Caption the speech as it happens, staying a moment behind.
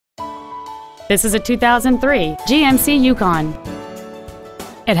This is a 2003 GMC Yukon.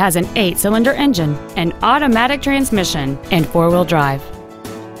 It has an 8-cylinder engine, an automatic transmission, and 4-wheel drive.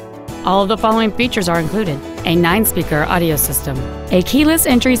 All of the following features are included: a 9-speaker audio system, a keyless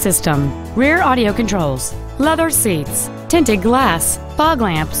entry system, rear audio controls, leather seats, tinted glass, fog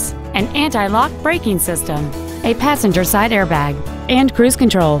lamps, an anti-lock braking system, a passenger side airbag, and cruise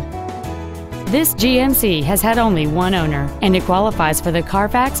control. This GMC has had only one owner, and it qualifies for the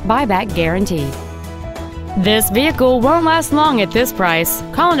Carfax buyback guarantee. This vehicle won't last long at this price.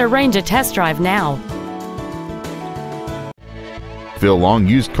 Call and arrange a test drive now. Phil Long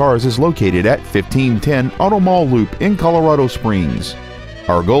Used Cars is located at 1510 Auto Mall Loop in Colorado Springs.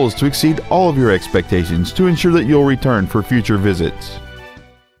 Our goal is to exceed all of your expectations to ensure that you'll return for future visits.